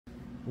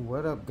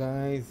What up,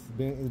 guys?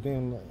 It's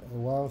been a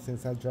while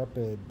since I dropped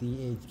a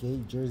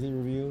Dhgate jersey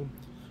review.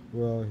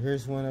 Well,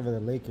 here's one of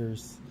the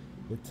Lakers.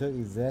 It took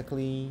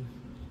exactly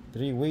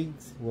 3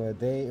 weeks. Well, a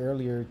day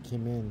earlier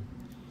came in.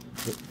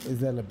 Is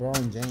that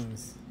LeBron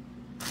James?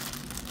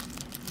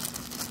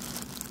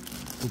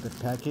 With the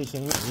package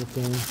and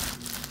everything.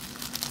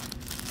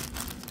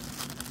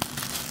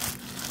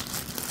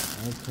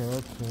 Okay.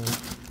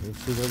 Let's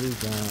see what we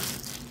got.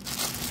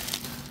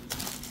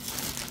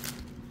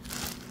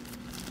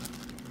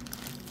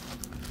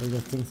 What do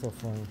you think so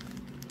far?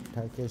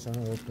 Package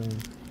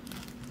unopened.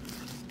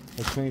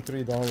 For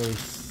 $23.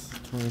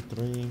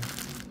 23.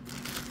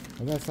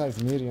 I got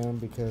size medium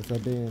because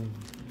I've been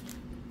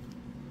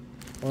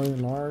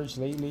ordering large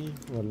lately.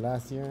 Well,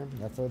 last year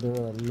I thought they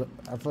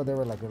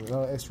were like a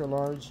little extra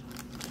large,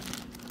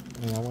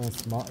 and I went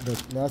small. The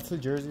last two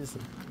jerseys,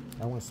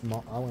 I went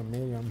small. I went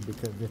medium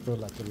because they feel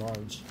like a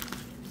large.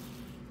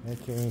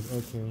 Okay.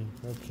 Let's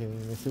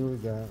see what we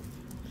got.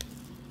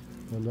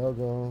 The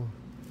logo.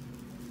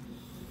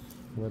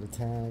 With the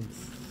tags.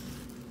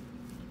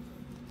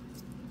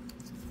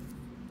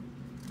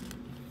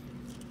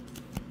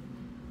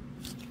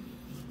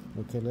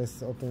 Okay,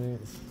 let's open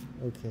it.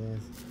 Okay.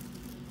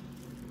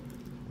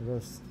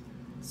 Let's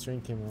string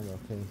came out.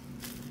 Okay.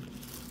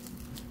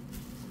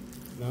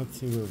 Now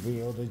to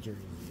reveal the jersey.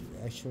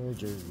 Actual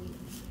jersey.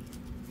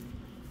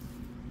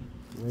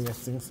 What do you guys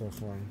think so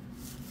far?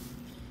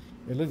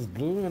 It looks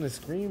blue on the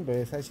screen, but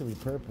it's actually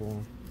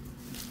purple.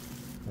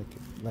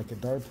 Like a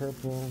dark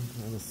purple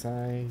on the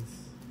sides.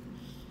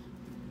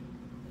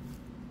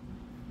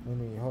 Let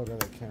me hold on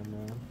the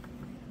camera.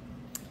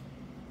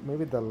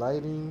 Maybe the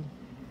lighting.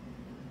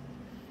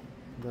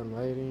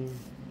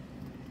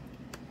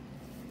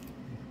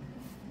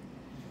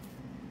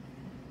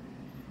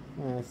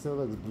 Yeah, it still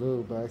looks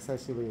blue, but it's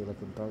actually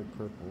like a dark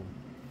purple.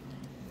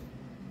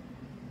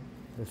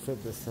 They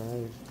fit the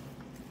side.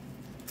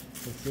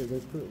 Let's check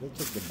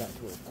the back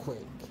real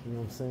quick. You know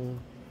what I'm saying?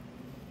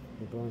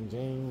 LeBron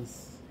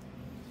James.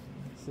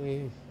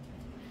 See?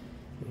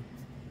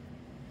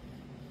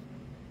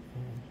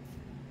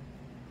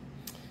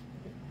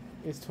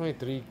 It's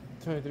 $23,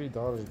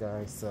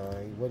 guys.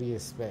 What do you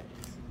expect?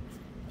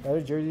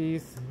 Other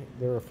jerseys,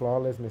 they were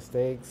flawless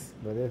mistakes,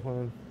 but this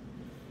one,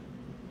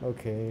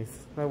 okay,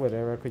 it's not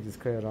whatever. I could just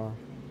cut it off.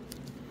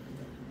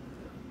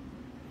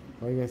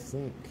 What do you guys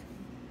think?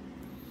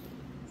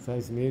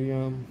 Size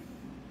medium.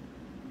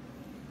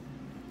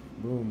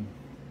 Boom.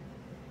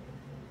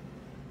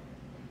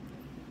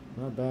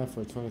 Not bad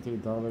for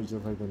 $23,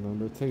 just like the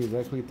number. It took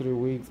exactly 3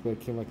 weeks, but it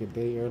came like a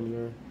day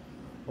earlier.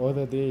 All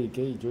the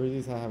Dhgate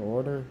jerseys I have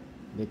ordered,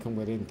 they come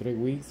within 3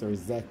 weeks or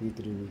exactly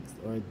 3 weeks,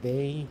 or a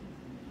day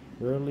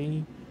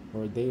early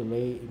or a day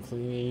late,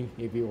 including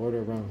if you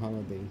order around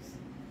holidays.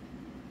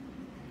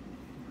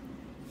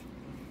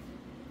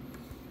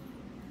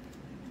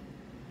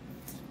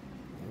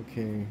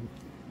 Okay,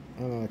 I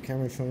don't know, the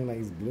camera's showing like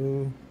it's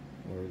blue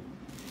or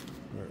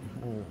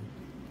I don't know.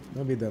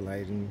 Maybe the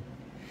lighting.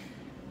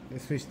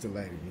 Let's switch to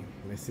lighting.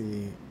 Let's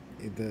see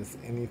if it does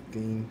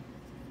anything.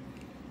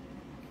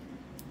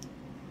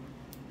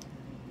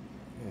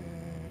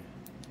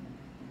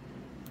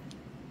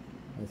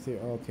 I see,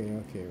 okay,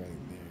 right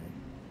there.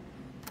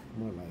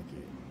 More like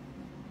it.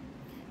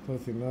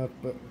 Close enough,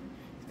 but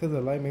because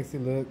the light makes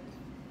it look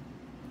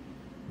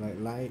like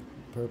light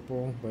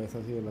purple, but it's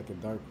actually like a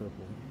dark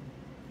purple.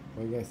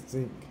 What do you guys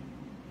think?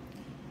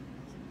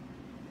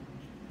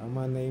 I'm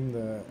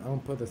gonna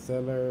put the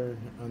seller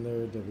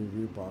under the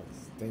review box.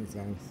 Thanks,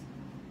 guys.